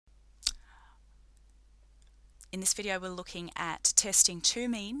In this video we're looking at testing two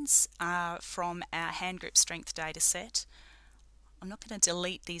means from our hand grip strength data set. I'm not going to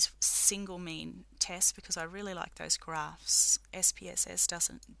delete these single mean tests because I really like those graphs. SPSS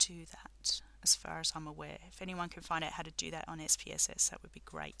doesn't do that as far as I'm aware. If anyone can find out how to do that on SPSS, that would be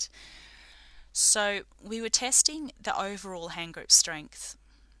great. So we were testing the overall hand grip strength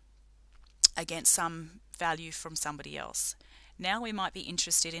against some value from somebody else. Now we might be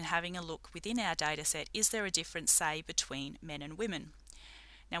interested in having a look within our data set. Is there a difference, say, between men and women?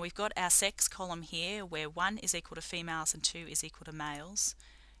 Now we've got our sex column here where 1 is equal to females and 2 is equal to males.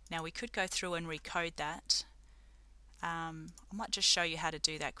 Now we could go through and recode that. I might just show you how to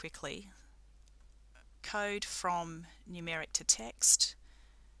do that quickly. Code from numeric to text.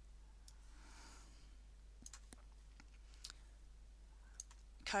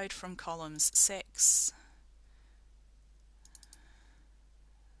 Code from columns sex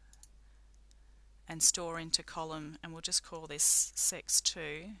and store into column, and we'll just call this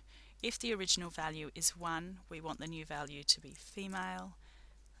sex2. If the original value is 1, we want the new value to be female.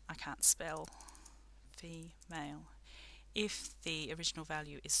 I can't spell female. If the original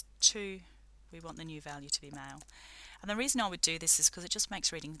value is 2, we want the new value to be male. And the reason I would do this is because it just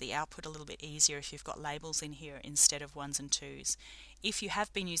makes reading the output a little bit easier if you've got labels in here instead of 1s and 2s. If you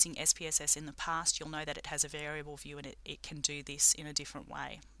have been using SPSS in the past, you'll know that it has a variable view and it can do this in a different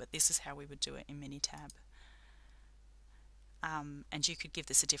way, but this is how we would do it in Minitab. And you could give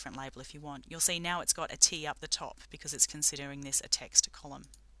this a different label if you want. You'll see now it's got a T up the top because it's considering this a text column.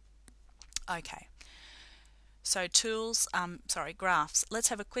 Okay, so graphs. Let's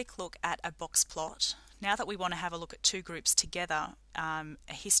have a quick look at a box plot. Now that we want to have a look at two groups together, a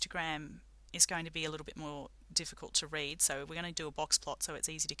histogram is going to be a little bit more difficult to read, so we're going to do a box plot so it's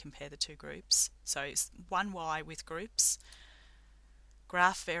easy to compare the two groups. So it's 1Y with groups,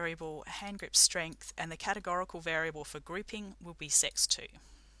 graph variable, hand grip strength, and the categorical variable for grouping will be sex2.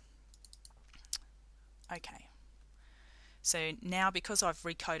 Okay, so now because I've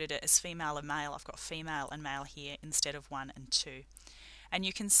recoded it as female and male, I've got female and male here instead of 1 and 2. And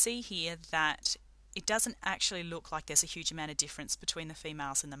you can see here that it doesn't actually look like there's a huge amount of difference between the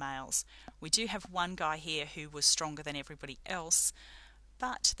females and the males. We do have one guy here who was stronger than everybody else,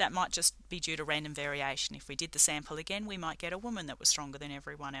 but that might just be due to random variation. If we did the sample again, we might get a woman that was stronger than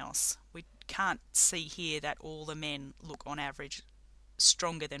everyone else. We can't see here that all the men look on average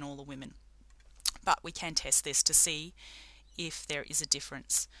stronger than all the women, but we can test this to see if there is a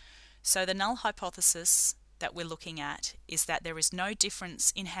difference. So the null hypothesis that we're looking at is that there is no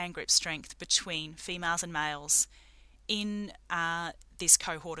difference in hand grip strength between females and males in this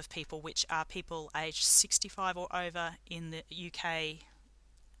cohort of people, which are people aged 65 or over in the UK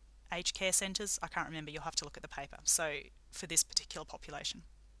aged care centres. I can't remember, you'll have to look at the paper. So for this particular population.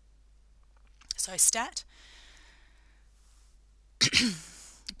 So stat,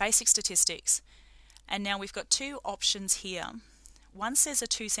 basic statistics, and now we've got two options here. One says a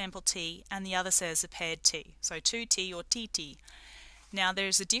 2-sample T and the other says a paired T, so 2T or TT. Now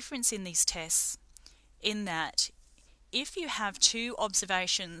there's a difference in these tests in that if you have two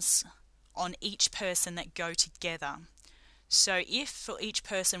observations on each person that go together, so if for each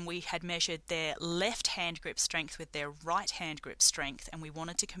person we had measured their left hand grip strength with their right hand grip strength and we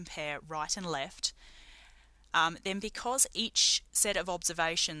wanted to compare right and left, then because each set of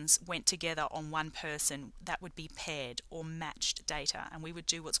observations went together on one person, that would be paired or matched data, and we would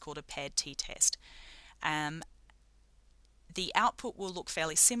do what's called a paired t-test. The output will look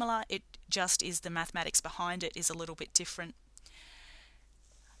fairly similar, it just is the mathematics behind it is a little bit different.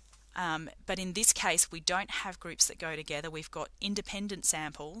 But in this case we don't have groups that go together, we've got independent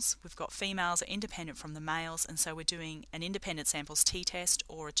samples, we've got females are independent from the males, and so we're doing an independent samples t-test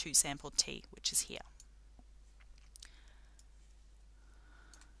or a 2-sample t, which is here.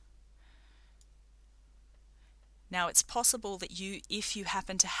 Now it's possible that if you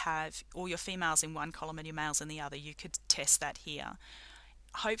happen to have all your females in one column and your males in the other, you could test that here.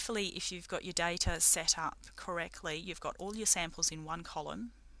 Hopefully if you've got your data set up correctly, you've got all your samples in one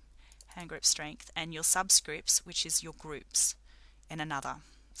column, hand grip strength, and your subscripts, which is your groups, in another.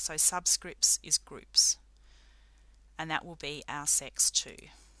 So subscripts is groups, and that will be our sex2.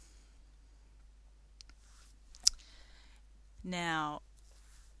 Now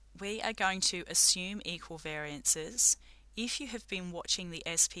we are going to assume equal variances. If you have been watching the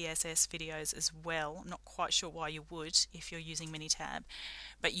SPSS videos as well, I'm not quite sure why you would if you're using Minitab,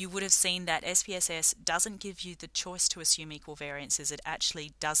 but you would have seen that SPSS doesn't give you the choice to assume equal variances. It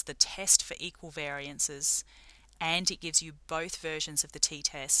actually does the test for equal variances and it gives you both versions of the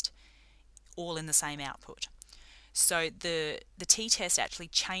t-test all in the same output. So the t-test actually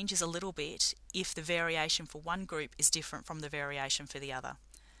changes a little bit if the variation for one group is different from the variation for the other.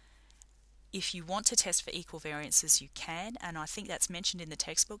 If you want to test for equal variances, you can, and I think that's mentioned in the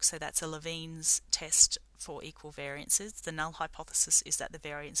textbook, so that's a Levine's test for equal variances. The null hypothesis is that the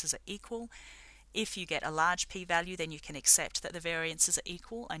variances are equal. If you get a large p-value, then you can accept that the variances are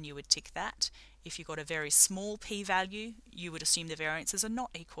equal, and you would tick that. If you got a very small p-value, you would assume the variances are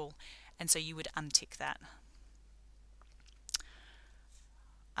not equal, and so you would untick that.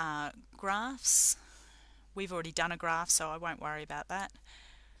 Graphs. We've already done a graph, so I won't worry about that.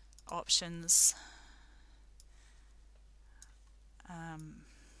 Options.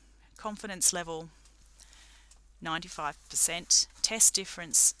 Confidence level 95%, test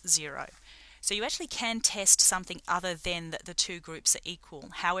difference 0. So you actually can test something other than that the two groups are equal.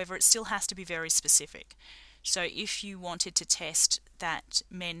 However, it still has to be very specific. So if you wanted to test that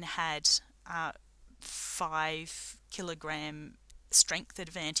men had 5 kilogram strength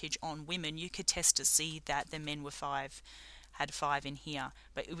advantage on women, you could test to see that the men had 5 in here,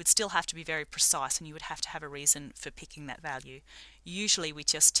 but it would still have to be very precise, and you would have to have a reason for picking that value. Usually we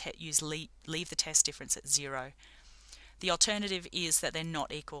just leave the test difference at 0. The alternative is that they're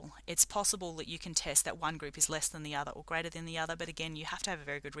not equal. It's possible that you can test that one group is less than the other or greater than the other, but again, you have to have a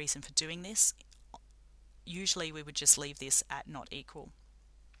very good reason for doing this. Usually we would just leave this at not equal.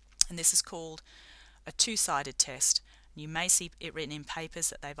 And this is called a two-sided test. You may see it written in papers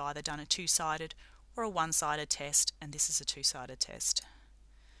that they've either done a two-sided or a one-sided test, and this is a two-sided test.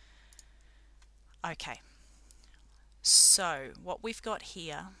 Okay, so what we've got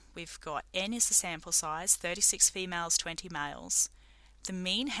here, we've got N is the sample size, 36 females, 20 males. The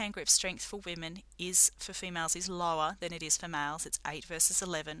mean hand grip strength for women for females is lower than it is for males. It's 8 versus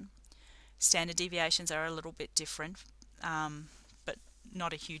 11. Standard deviations are a little bit different, but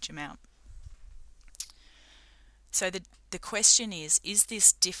not a huge amount. So the question is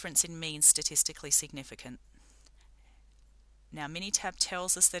this difference in mean statistically significant? Now, Minitab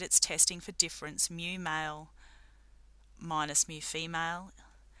tells us that it's testing for difference, mu male minus mu female.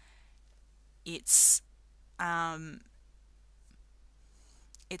 Its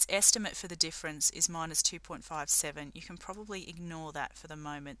estimate for the difference is minus 2.57. You can probably ignore that for the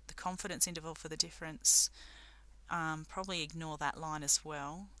moment. The confidence interval for the difference, probably ignore that line as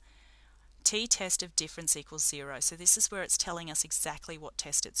well. T-test of difference equals 0. So this is where it's telling us exactly what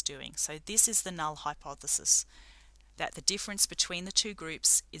test it's doing. So this is the null hypothesis, that the difference between the two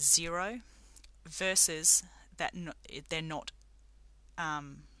groups is 0 versus that they're not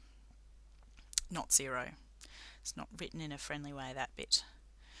 0. It's not written in a friendly way, that bit.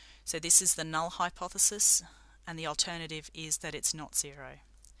 So this is the null hypothesis, and the alternative is that it's not 0.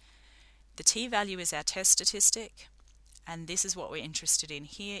 The t-value is our test statistic, and this is what we're interested in.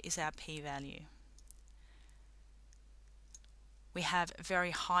 Here is our p-value. We have a very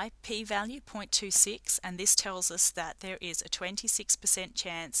high p-value, 0.26, and this tells us that there is a 26%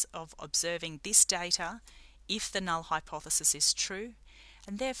 chance of observing this data if the null hypothesis is true,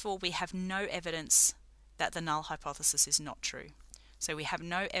 and therefore we have no evidence that the null hypothesis is not true. So we have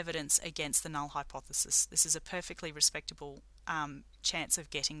no evidence against the null hypothesis. This is a perfectly respectable chance of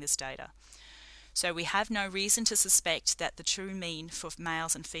getting this data. So we have no reason to suspect that the true mean for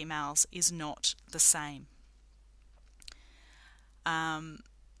males and females is not the same.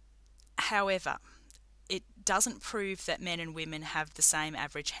 However, it doesn't prove that men and women have the same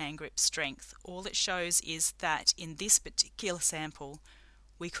average hand grip strength. All it shows is that in this particular sample,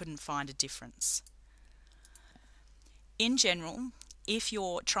 we couldn't find a difference. In general, if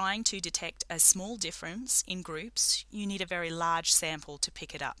you're trying to detect a small difference in groups, you need a very large sample to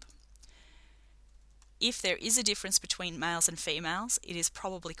pick it up. If there is a difference between males and females, it is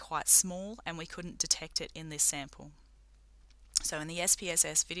probably quite small, and we couldn't detect it in this sample. So in the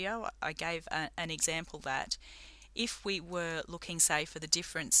SPSS video, I gave an example that if we were looking, say, for the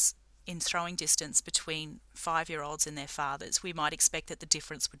difference in throwing distance between 5-year-olds and their fathers, we might expect that the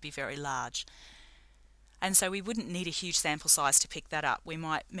difference would be very large. And so we wouldn't need a huge sample size to pick that up. We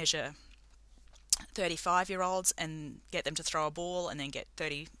might measure 35-year-olds and get them to throw a ball, and then get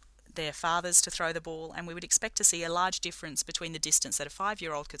their fathers to throw the ball, and we would expect to see a large difference between the distance that a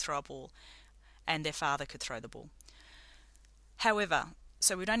 5-year-old could throw a ball and their father could throw the ball. However,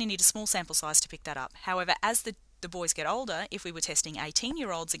 so we'd only need a small sample size to pick that up. However, as the boys get older, if we were testing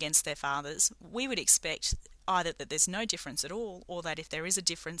 18-year-olds against their fathers, we would expect either that there's no difference at all, or that if there is a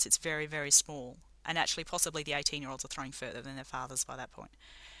difference, it's very, very small. And actually, possibly the 18-year-olds are throwing further than their fathers by that point.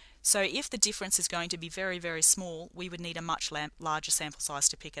 So if the difference is going to be very, very small, we would need a much larger sample size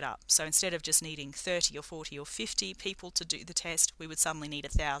to pick it up. So instead of just needing 30 or 40 or 50 people to do the test, we would suddenly need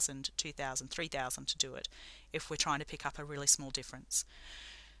 1,000, 2,000, 3,000 to do it if we're trying to pick up a really small difference.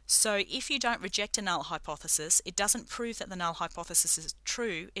 So if you don't reject a null hypothesis, it doesn't prove that the null hypothesis is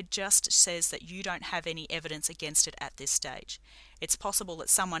true, it just says that you don't have any evidence against it at this stage. It's possible that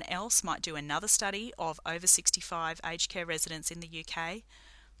someone else might do another study of over 65 aged care residents in the UK.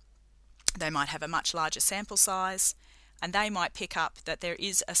 They might have a much larger sample size, and they might pick up that there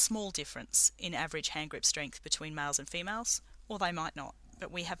is a small difference in average hand grip strength between males and females, or they might not,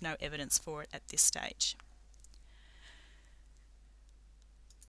 but we have no evidence for it at this stage.